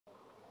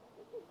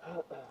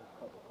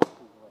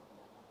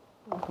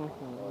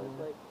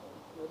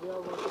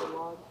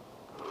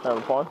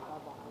Having fun?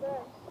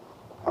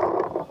 So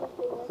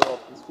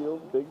off this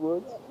field, big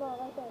woods? No,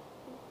 right there.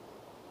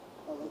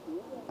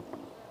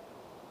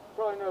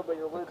 Probably no, but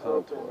your lid's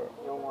open. You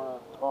don't want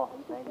to. Oh,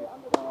 thank you. You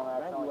don't want to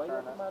accidentally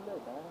turn it.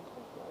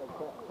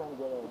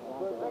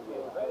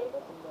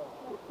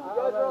 You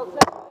guys are all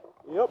set?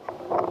 Yep.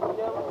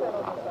 Yeah, we're set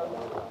on this side.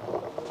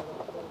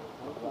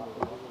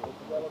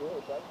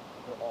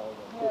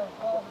 Yeah,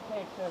 all it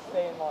takes to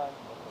stay in line.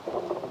 I'm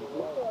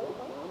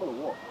gonna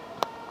walk.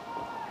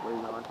 Where are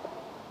you going?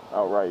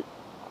 Oh, right.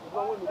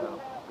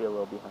 Be a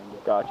little behind you.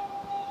 Gotcha.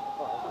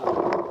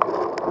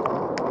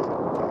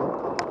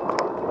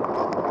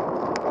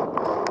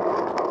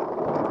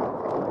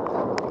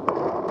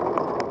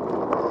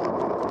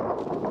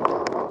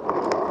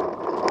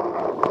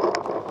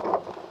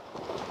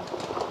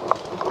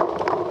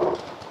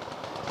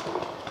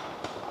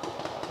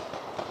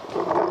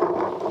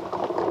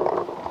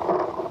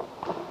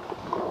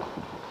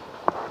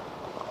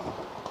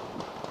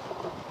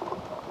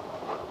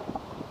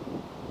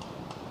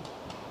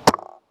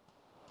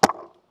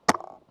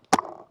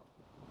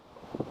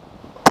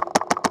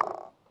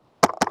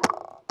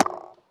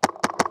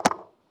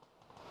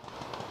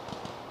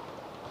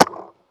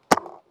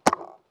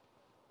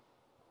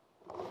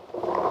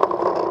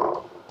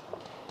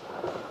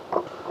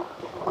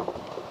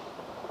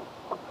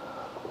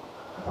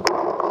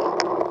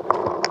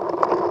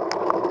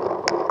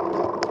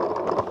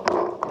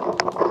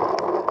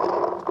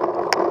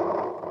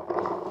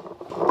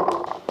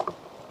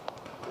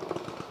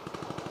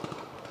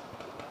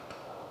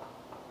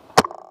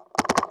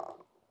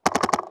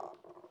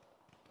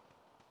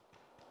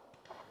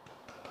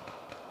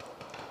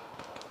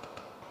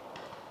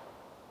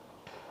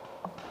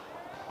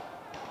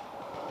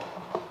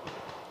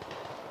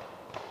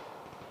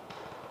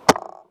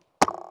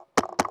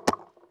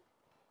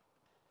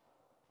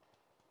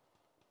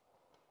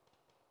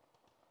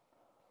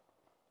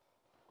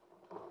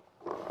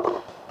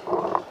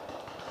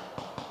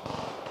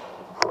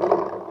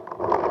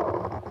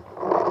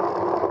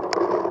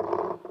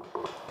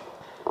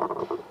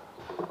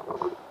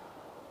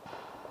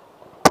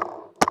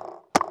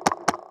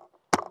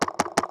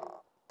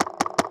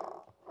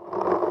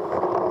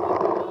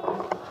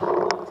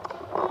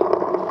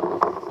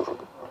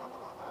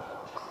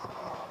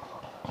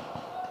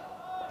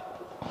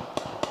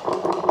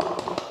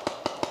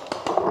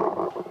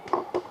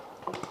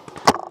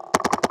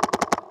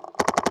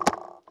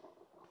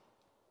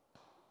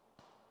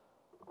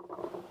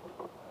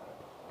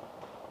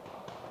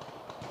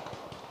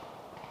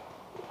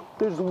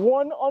 There's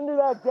one under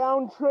that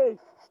down tree.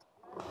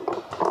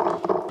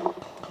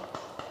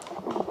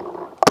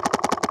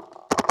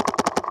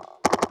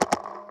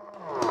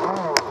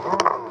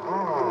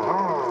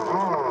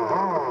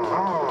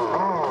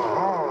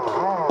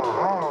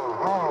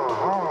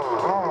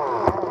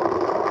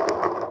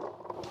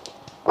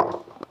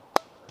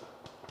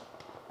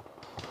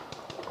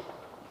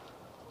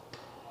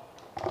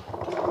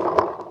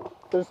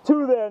 There's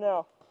two there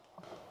now.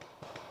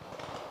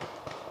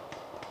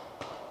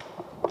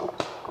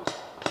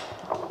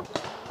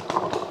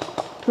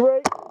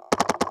 Three.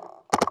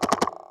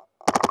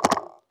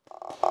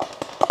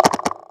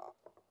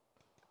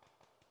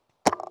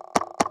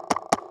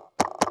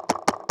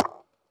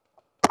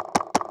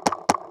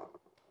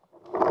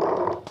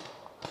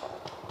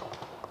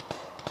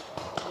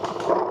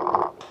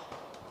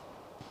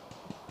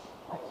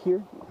 I hear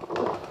you.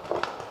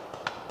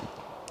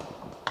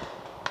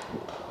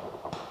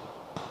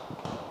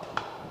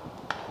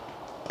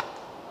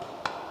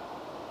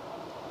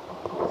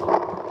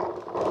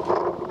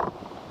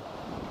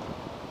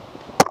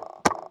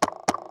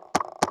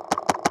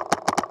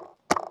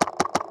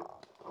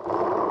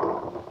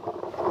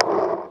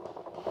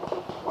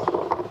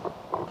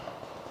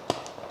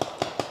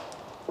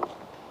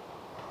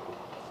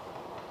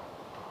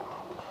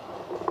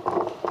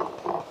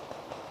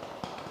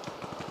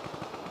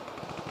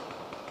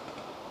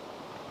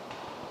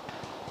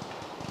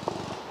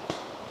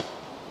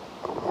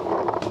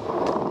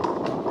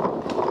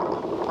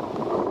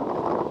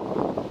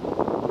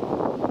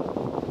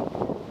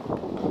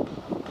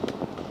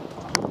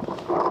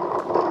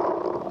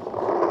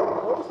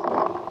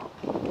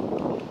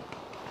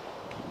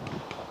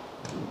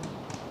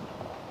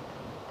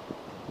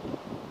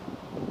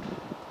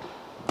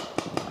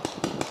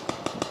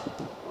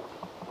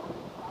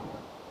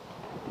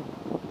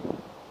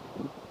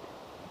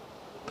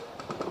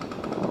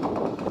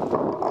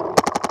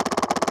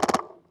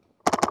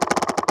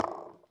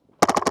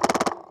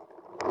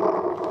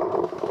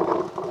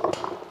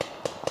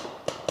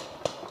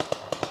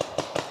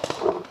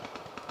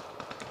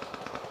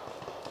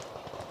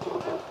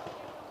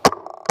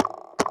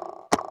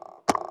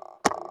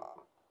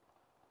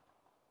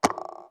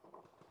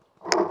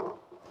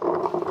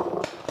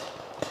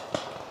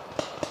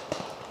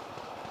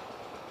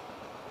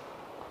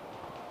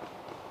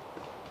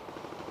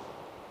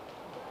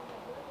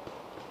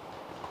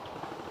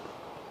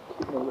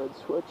 The red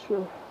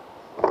sweatshirt.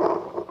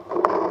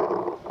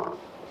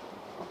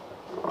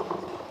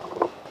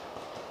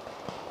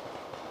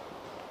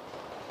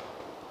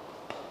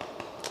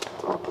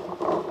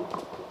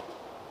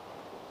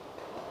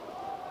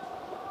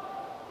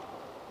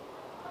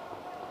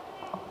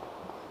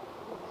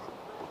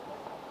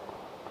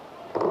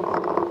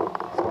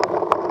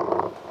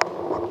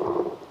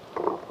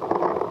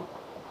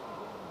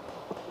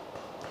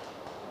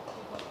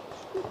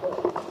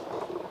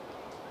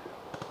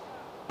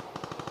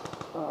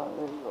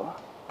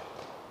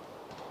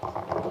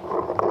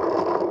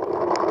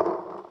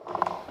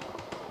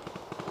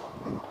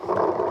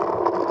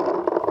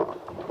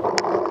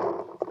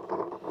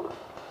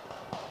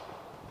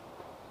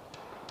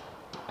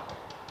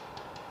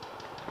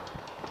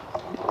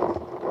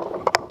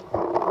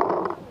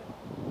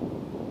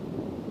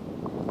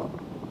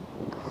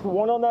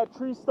 One on that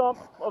tree stump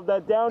of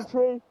that down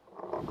tree.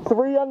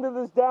 3 under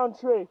this down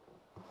tree.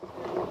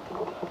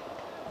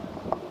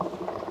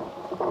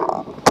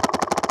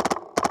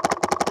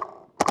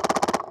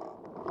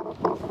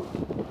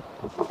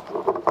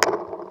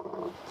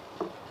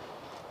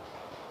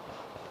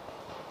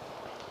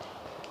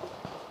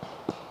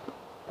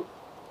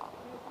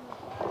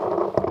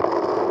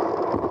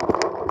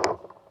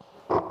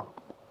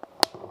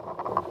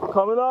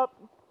 Coming up.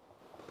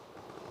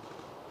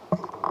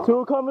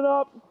 2 coming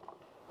up.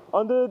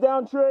 Under the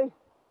down tree.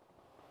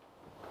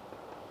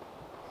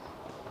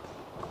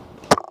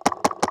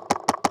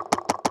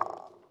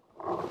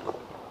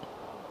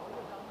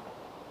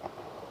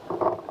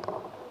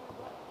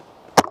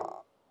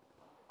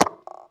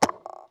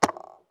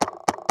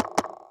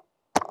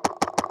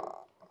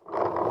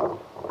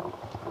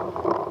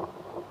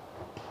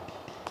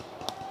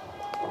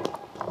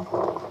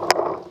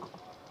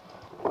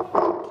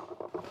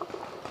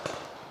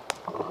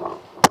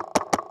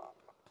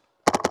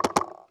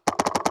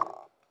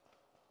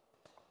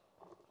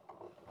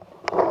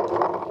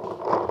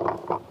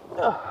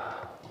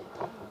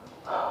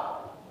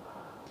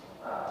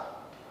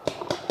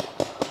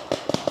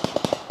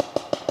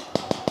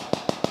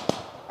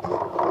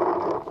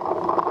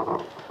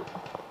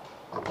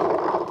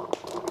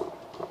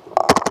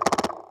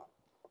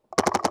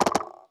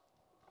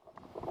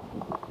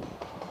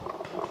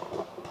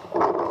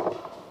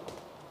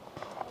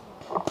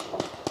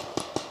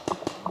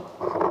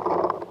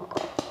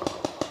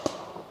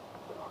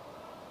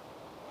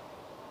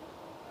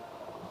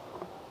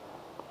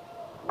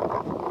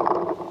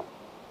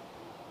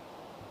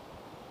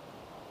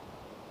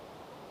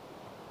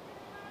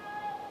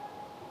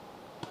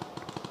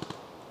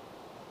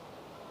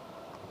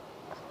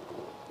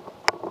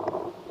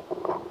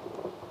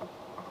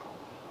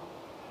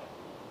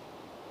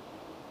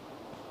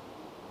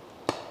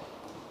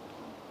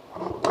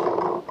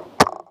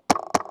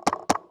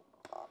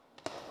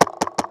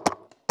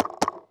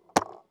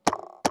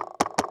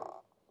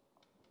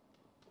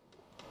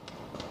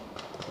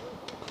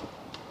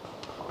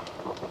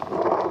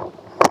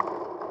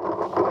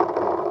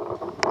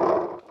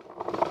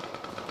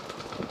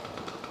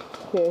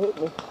 Can't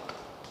hit me.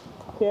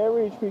 Can't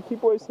reach me.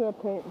 Keep wasting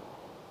that paint.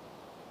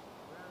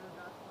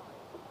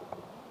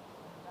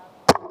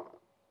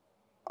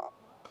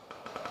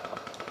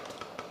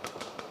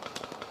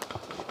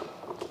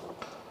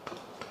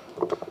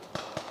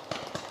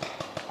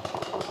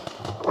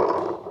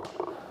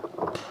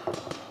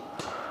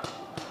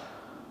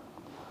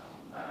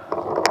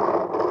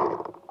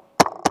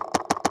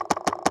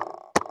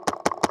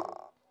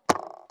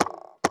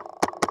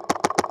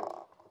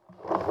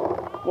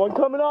 One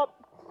coming up.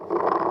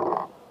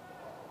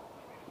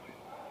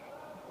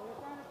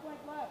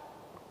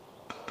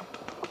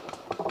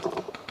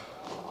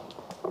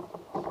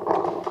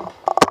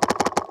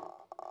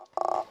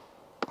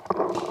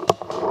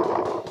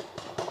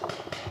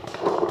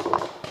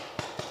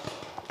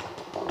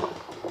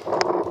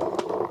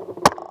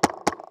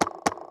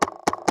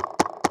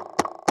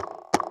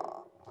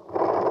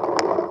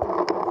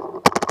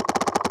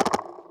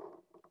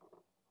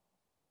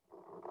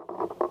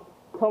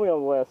 Tell me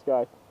on the last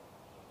guy.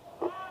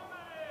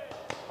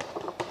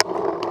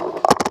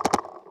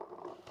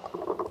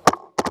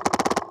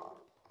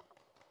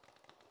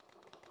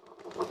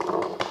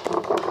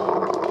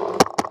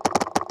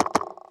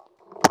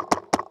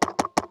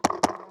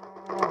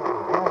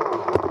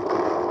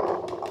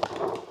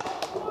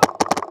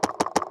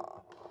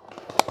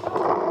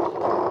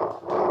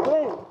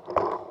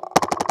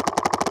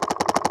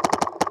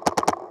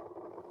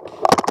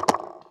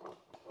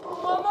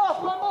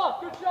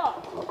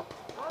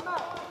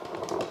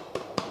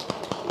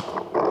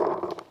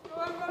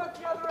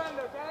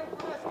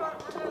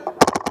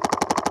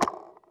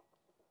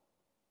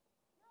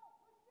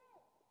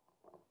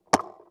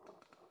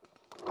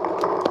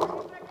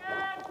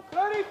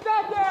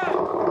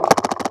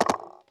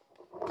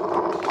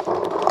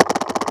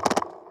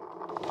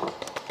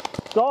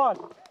 Gone.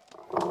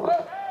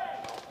 Let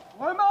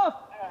him off.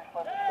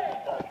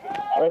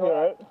 Right here,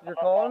 right? You're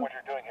calling? What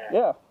you're doing here.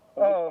 Yeah.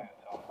 Oh.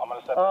 I'm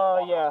gonna set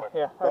this.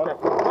 Yeah. Okay.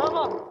 Let him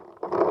off.